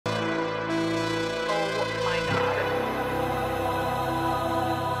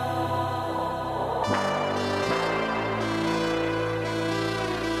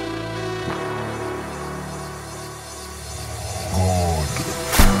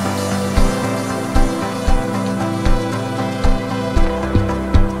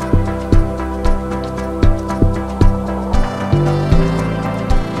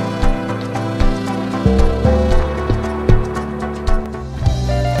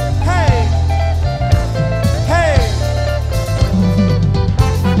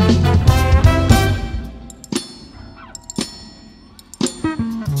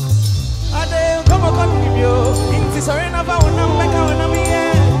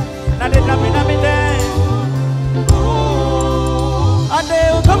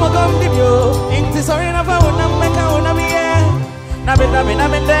sorry enough, I wanna make I wanna be here. Na be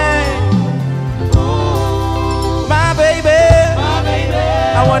there. My baby,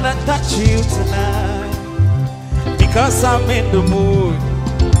 I wanna touch you tonight because I'm in the mood.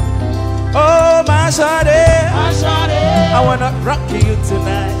 Oh my shawty, I wanna rock you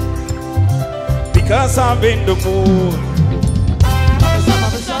tonight because I'm in the mood.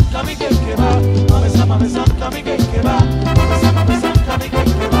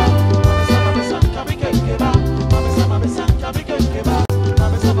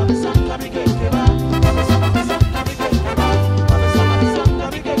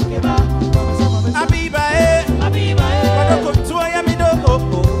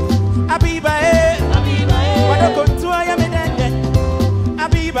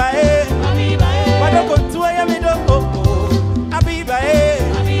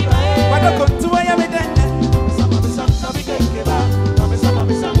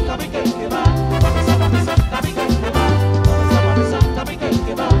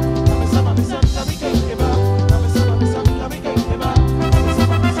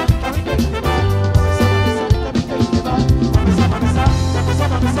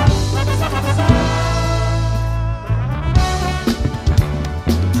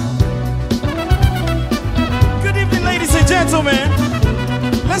 Gentlemen,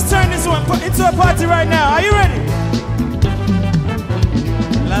 let's turn this one into a party right now. Are you ready?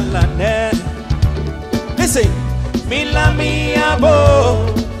 La la la. Listen, me la mi abo.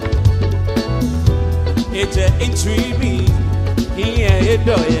 It's a intrigue me. Yeah, it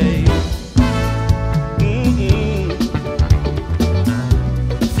do yeah.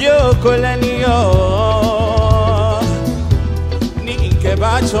 Fio kolanio ni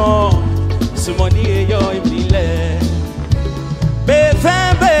kebacho sumoni yo ibile.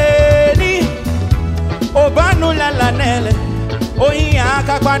 Befembeni obanu la lanele oyin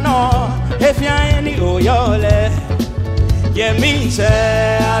akapano efiani oyole yemi se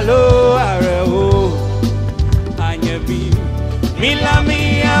alo are o anyebi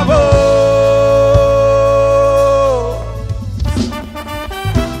milami abo.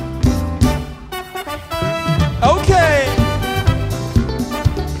 Okay.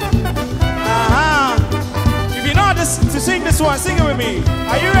 If you know how to sing this one, sing it with me.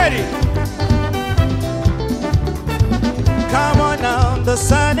 Are you ready? Come on now, the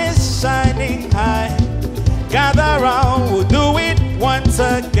sun is shining high. Gather round, we'll do it once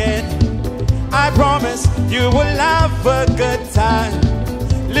again. I promise you will have a good time.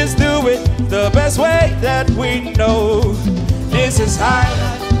 Let's do it the best way that we know. This is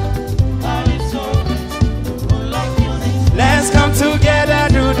highlight. Let's come together,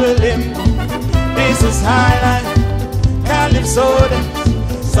 do the limbo. This is highlight. Calypso,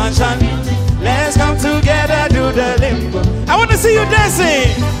 sunshine music. Let's come together, do the limbo. I want to see you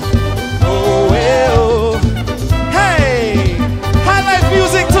dancing. Oh, well. Hey, highlight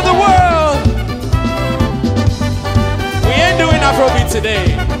music to the world. We ain't doing Afrobeat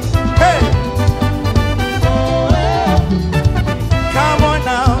today. Hey. Come on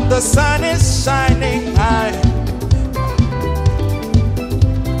now, the sun is shining high.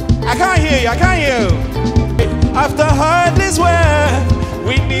 I can't hear you, I can't hear you. After heard this word,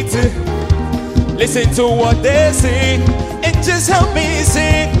 we need to listen to what they sing and just help me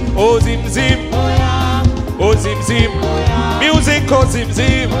sing. Oh zim zim, oh zim zim, music oh zim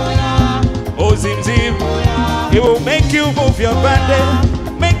zim, oh zim zim. It will make you move your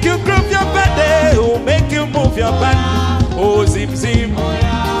body, make you groove your body. It will make you move your body. Oh zim zim,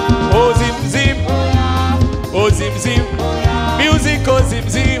 oh zim zim, oh zim zim, music oh zim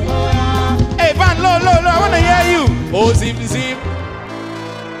zim. Hey, man, low, I wanna hear you. Oh, zim, zim.